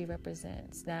of energy it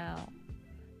represents. Now,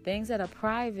 things that are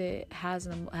private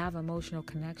have emotional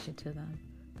connection to them.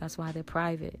 That's why they're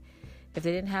private. If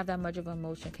they didn't have that much of an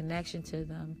emotional connection to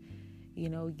them, you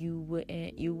know, you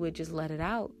would just let it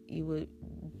out. You would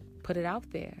put it out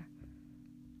there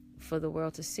for the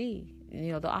world to see.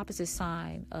 You know, the opposite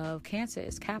sign of Cancer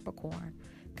is Capricorn.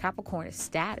 Capricorn is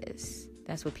status.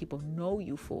 That's what people know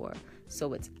you for.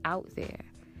 So it's out there.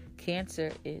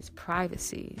 Cancer is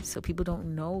privacy. So people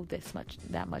don't know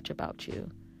that much about you.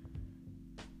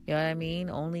 You know what I mean?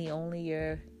 Only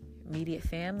your immediate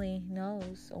family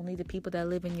knows. Only the people that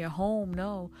live in your home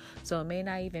know. So it may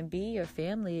not even be your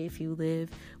family if you live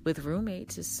with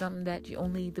roommates. It's something that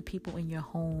only the people in your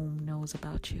home knows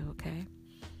about you, okay?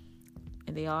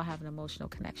 And they all have an emotional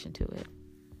connection to it.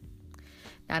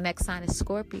 Now, next sign is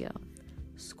Scorpio.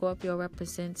 Scorpio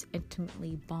represents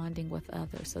intimately bonding with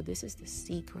others. So this is the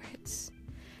secrets.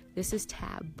 This is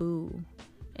taboo.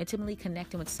 Intimately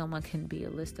connecting with someone can be a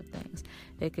list of things.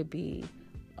 It could be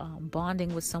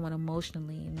bonding with someone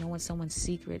emotionally, knowing someone's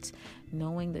secrets,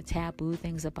 knowing the taboo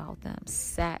things about them,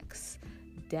 sex,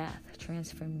 death,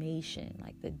 transformation,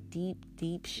 like the deep,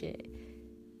 deep shit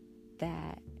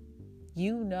that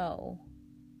you know,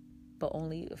 but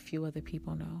only a few other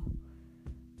people know.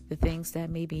 The things that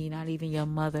maybe not even your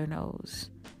mother knows.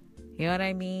 You know what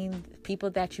I mean? People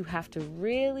that you have to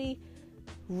really,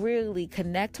 really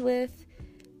connect with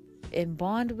and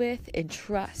bond with and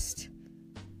trust.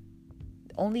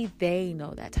 Only they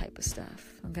know that type of stuff,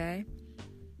 okay?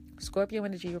 Scorpio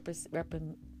energy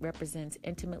represents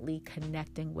intimately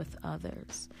connecting with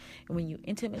others. And when you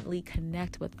intimately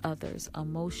connect with others,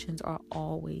 emotions are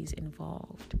always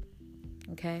involved,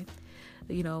 okay?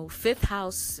 You know, fifth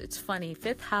house, it's funny.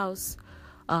 Fifth house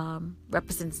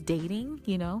represents dating,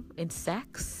 you know, and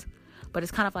sex. But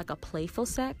it's kind of like a playful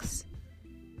sex.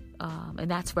 And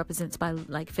that's represents by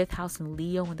like fifth house and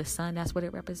Leo and the sun. That's what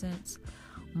it represents.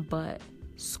 But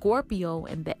Scorpio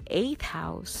in the 8th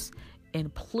house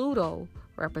and Pluto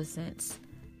represents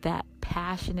that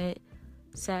passionate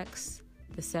sex,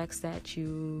 the sex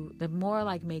the more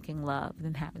like making love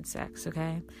than having sex,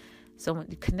 okay? Someone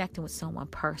connecting with someone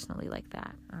personally like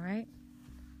that, all right?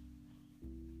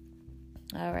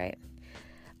 All right.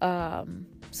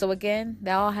 So again,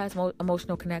 that all has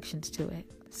emotional connections to it.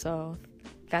 So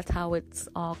that's how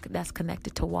that's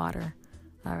connected to water,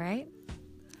 all right?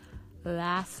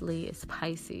 Lastly is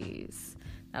Pisces.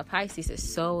 Now Pisces is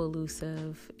so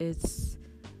elusive. It's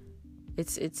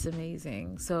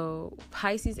amazing. So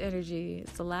Pisces energy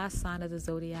is the last sign of the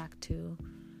zodiac too.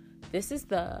 This is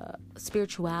the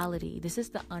spirituality. This is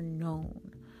the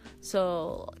unknown.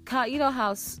 So you know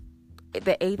how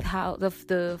the 8th house,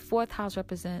 the 4th house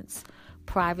represents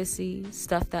privacy,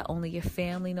 stuff that only your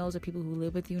family knows or people who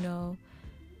live with you know.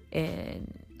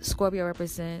 And Scorpio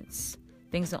represents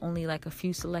things that only like a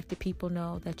few selected people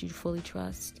know that you fully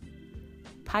trust.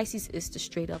 Pisces is the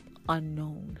straight up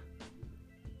unknown.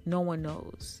 No one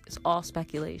knows. It's all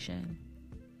speculation.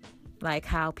 Like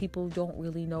how people don't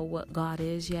really know what God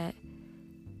is yet.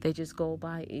 They just go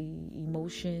by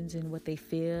emotions and what they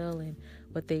feel and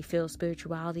what they feel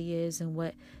spirituality is and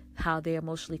what how they're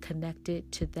emotionally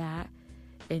connected to that,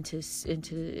 into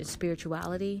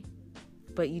spirituality,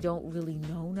 but you don't really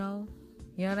know.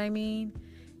 You know what I mean?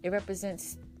 It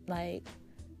represents like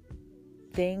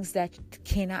things that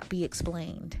cannot be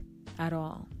explained at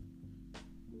all.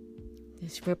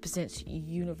 This represents the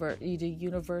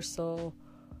universal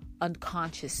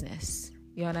unconsciousness.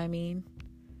 You know what I mean?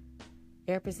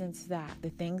 It represents that. The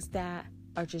things that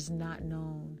are just not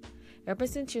known. It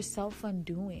represents your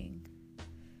self-undoing.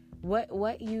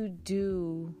 What you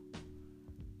do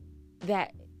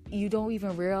that you don't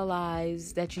even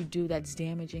realize that you do, that's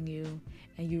damaging you.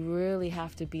 And you really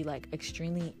have to be like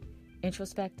extremely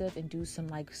introspective and do some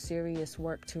like serious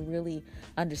work to really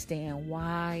understand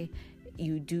why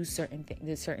you do certain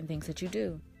things that you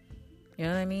do. You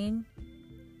know what I mean?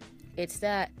 It's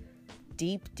that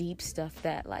deep stuff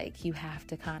that like you have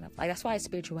to kind of like, that's why it's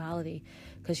spirituality,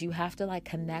 because you have to like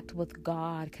connect with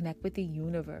God, connect with the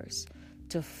universe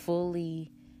to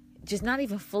fully, just not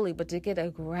even fully, but to get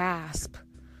a grasp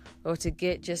or to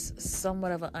get just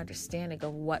somewhat of an understanding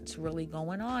of what's really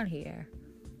going on here.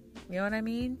 You know what I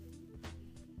mean?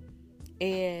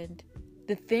 And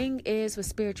the thing is with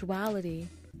spirituality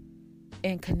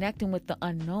and connecting with the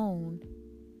unknown,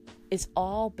 it's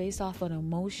all based off of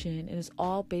emotion, and it's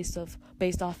all based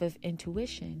off of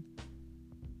intuition.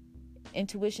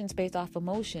 Intuition's based off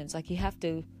emotions. Like you have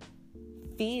to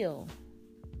feel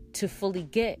to fully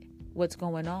get what's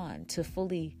going on, to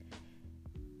fully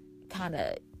kind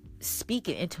of speak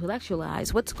and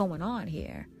intellectualize what's going on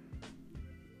here.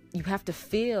 You have to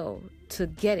feel to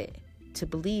get it, to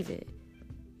believe it.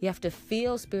 You have to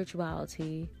feel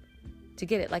spirituality to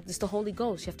get it. Like it's the Holy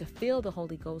Ghost. You have to feel the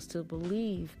Holy Ghost to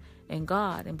believe in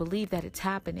God and believe that it's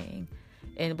happening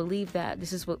and believe that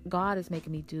this is what God is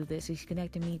making me do this. He's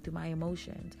connecting me through my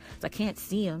emotions. So I can't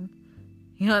see him.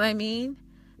 You know what I mean?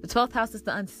 The 12th house is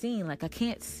the unseen. Like I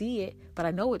can't see it, but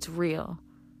I know it's real.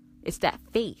 It's that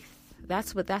faith.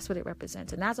 That's what it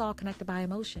represents. And that's all connected by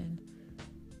emotion.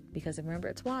 Because remember,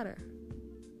 it's water.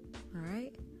 All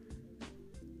right?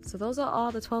 So those are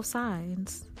all the 12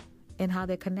 signs and how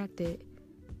they're connected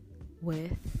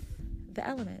with the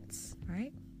elements,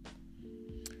 right?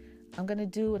 I'm going to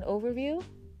do an overview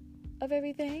of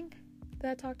everything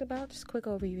that I talked about. Just a quick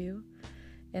overview.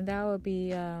 And that will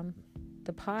be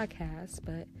the podcast.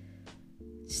 But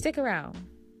stick around.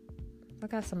 I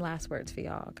got some last words for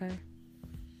y'all, okay?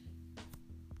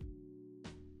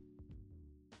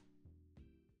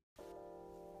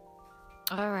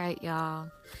 All right, y'all.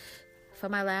 For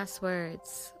my last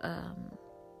words,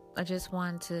 I just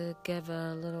want to give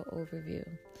a little overview.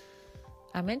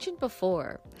 I mentioned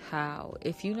before how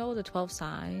if you know the 12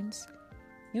 signs,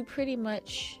 you pretty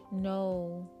much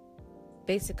know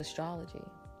basic astrology.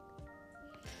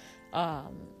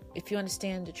 If you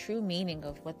understand the true meaning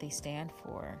of what they stand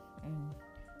for and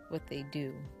what they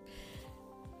do,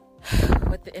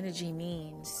 what the energy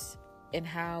means and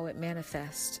how it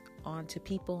manifests onto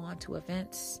people, onto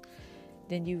events,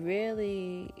 then you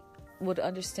really would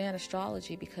understand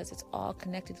astrology, because it's all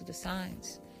connected to the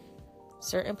signs.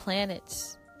 Certain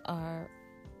planets are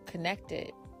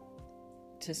connected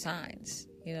to signs,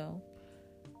 you know.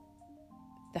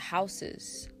 The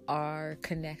houses are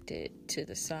connected to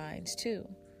the signs too.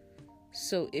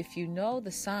 So if you know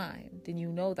the sign, then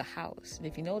you know the house. And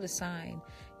if you know the sign,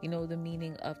 you know the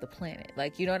meaning of the planet.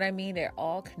 Like, you know what I mean? They're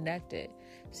all connected.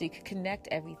 So you can connect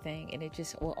everything and it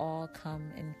just will all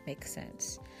come and make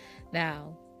sense.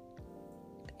 Now,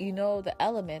 you know the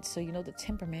elements, so you know the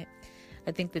temperament.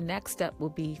 I think the next step will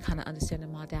be kind of understanding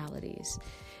modalities.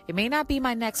 It may not be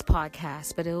my next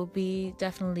podcast, but it will be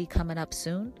definitely coming up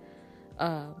soon.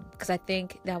 Because I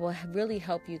think that will really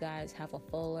help you guys have a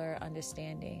fuller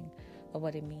understanding of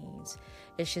what it means.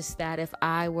 It's just that if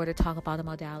I were to talk about the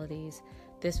modalities,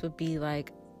 this would be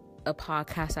like a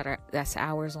podcast that's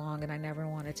hours long, and I never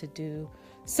wanted to do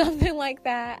something like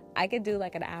that. I could do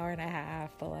like an hour and a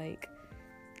half, but like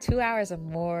 2 hours or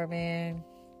more, man.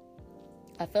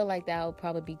 I feel like that would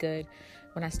probably be good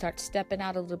when I start stepping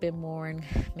out a little bit more and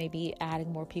maybe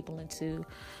adding more people into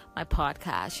my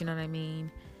podcast. You know what I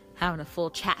mean? Having a full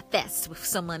chat fest with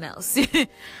someone else.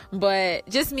 But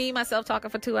just me, myself talking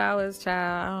for 2 hours,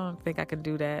 child, I don't think I can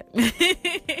do that.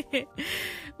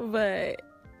 But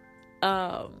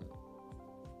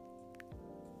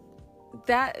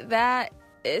that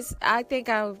is, I think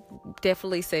I'll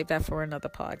definitely save that for another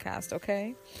podcast,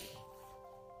 okay?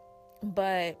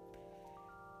 But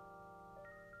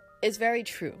it's very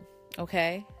true,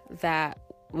 okay, that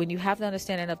when you have the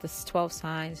understanding of the 12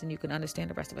 signs and you can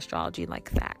understand the rest of astrology like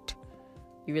that,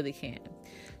 You really can.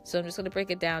 So I'm just going to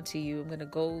break it down to you. I'm going to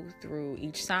go through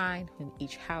each sign and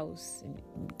each house and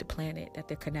the planet that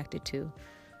they're connected to,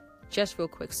 just real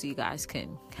quick, so you guys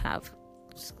can have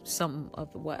some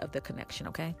of the connection,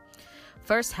 okay?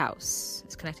 First house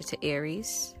is connected to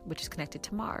Aries, which is connected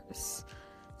to Mars.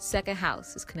 Second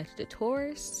house is connected to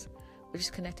Taurus, which is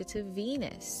connected to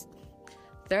Venus.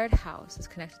 Third house is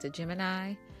connected to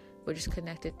Gemini, which is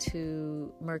connected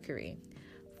to Mercury.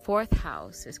 Fourth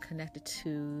house is connected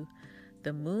to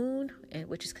the moon, and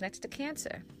which is connected to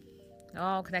Cancer.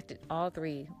 All connected. All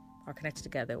three are connected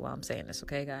together while I'm saying this,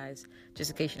 okay, guys? Just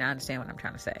in case you don't understand what I'm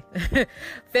trying to say.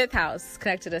 Fifth house is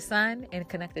connected to the sun and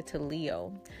connected to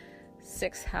Leo.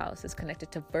 Sixth house is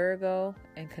connected to Virgo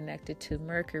and connected to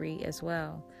Mercury as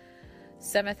well.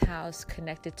 Seventh house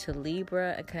connected to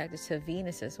Libra and connected to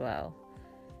Venus as well.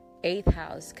 Eighth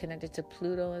house connected to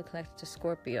Pluto and connected to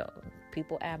Scorpio.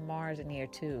 People add Mars in here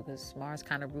too, because Mars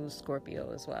kind of rules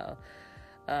Scorpio as well.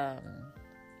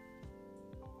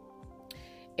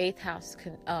 Eighth house,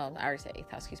 I already said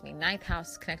eighth house, excuse me. Ninth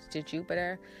house connected to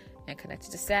Jupiter and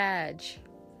connected to Sag.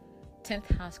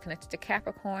 10th house connected to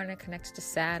Capricorn and connected to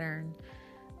Saturn.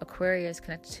 Aquarius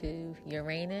connected to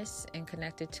Uranus and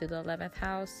connected to the 11th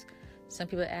house. Some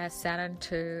people add Saturn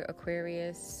to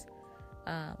Aquarius.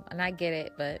 And I get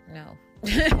it, but no.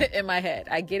 In my head,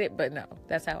 I get it, but no.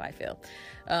 That's how I feel.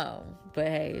 But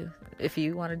hey, if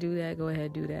you want to do that, go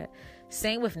ahead, do that.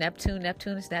 Same with Neptune.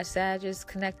 Neptune is that Sag is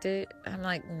connected. I'm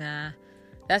like, nah.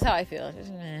 That's how I feel.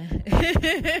 Just,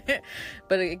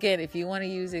 but again, if you want to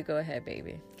use it, go ahead,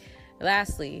 baby.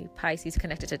 Lastly, Pisces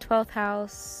connected to 12th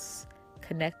house,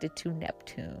 connected to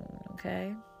Neptune,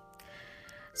 okay?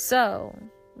 So,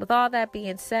 with all that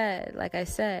being said, like I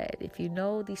said, if you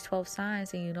know these 12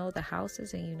 signs and you know the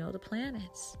houses and you know the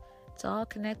planets, it's all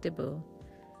connected, boo.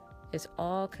 It's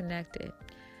all connected.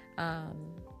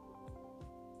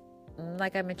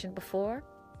 Like I mentioned before,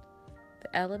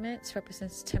 the elements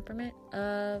represents temperament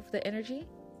of the energy.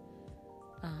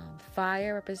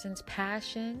 Fire represents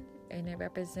passion, and it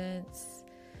represents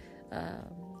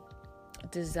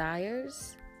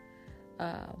desires,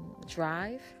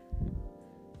 drive.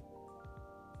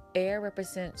 Air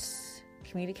represents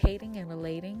communicating and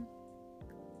relating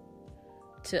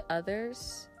to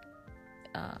others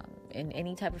in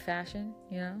any type of fashion,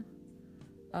 you know.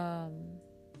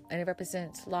 And it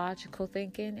represents logical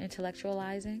thinking,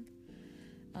 intellectualizing.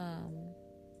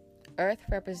 Earth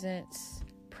represents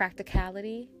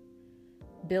practicality,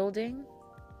 building,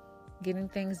 getting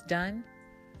things done.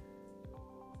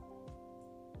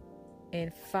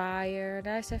 And fire,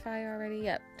 did I say fire already?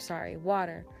 Yep, sorry.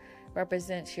 Water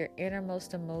represents your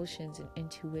innermost emotions and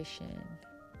intuition.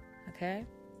 Okay?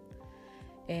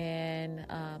 And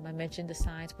I mentioned the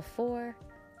signs before.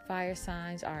 Fire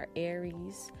signs are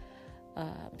Aries,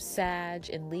 Sag,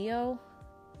 and Leo.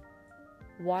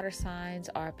 Water signs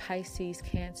are Pisces,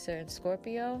 Cancer, and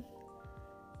Scorpio.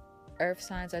 Earth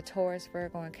signs are Taurus,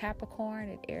 Virgo, and Capricorn.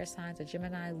 And air signs are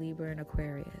Gemini, Libra, and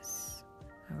Aquarius.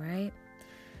 All right?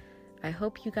 I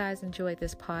hope you guys enjoyed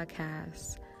this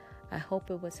podcast. I hope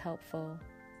it was helpful.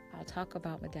 I'll talk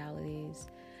about modalities.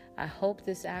 I hope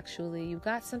this actually, you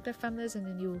got something from this and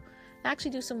then you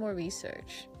actually do some more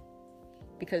research.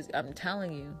 Because I'm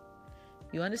telling you,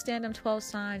 you understand them 12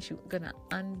 signs, you're going to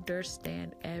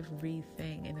understand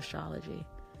everything in astrology.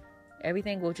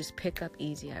 Everything will just pick up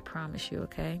easy, I promise you,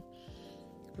 okay?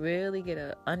 Really get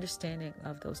an understanding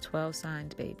of those 12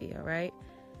 signs, baby, all right?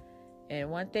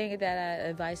 And one thing that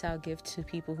advice I'll give to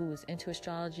people who is into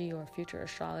astrology or future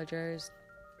astrologers,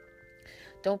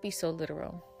 don't be so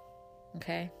literal,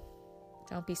 okay?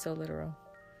 Don't be so literal.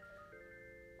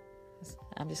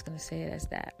 I'm just going to say it as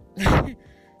that.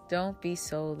 Don't be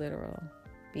so literal.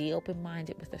 Be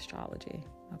open-minded with astrology,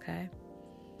 okay?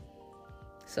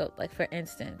 So, like, for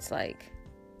instance, like,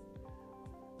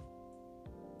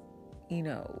 you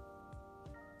know,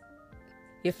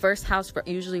 your first house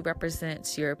usually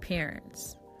represents your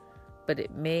appearance, but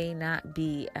it may not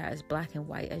be as black and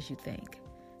white as you think.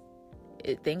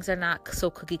 Things are not so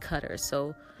cookie cutter.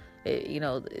 So,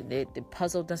 the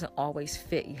puzzle doesn't always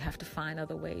fit. You have to find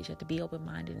other ways. You have to be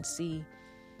open-minded and see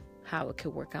how it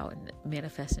could work out and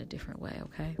manifest in a different way,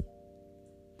 okay?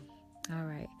 All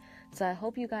right. So I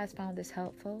hope you guys found this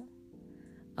helpful.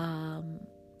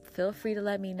 Feel free to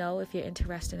let me know if you're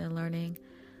interested in learning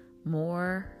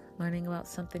about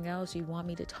something else. You want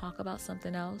me to talk about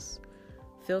something else.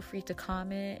 Feel free to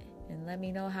comment and let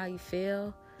me know how you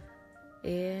feel.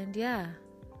 And yeah,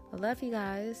 I love you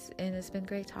guys. And it's been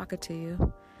great talking to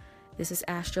you. This is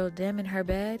Astro Dim in her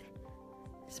bed.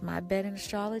 It's my bed in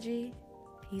astrology.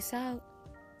 Peace out.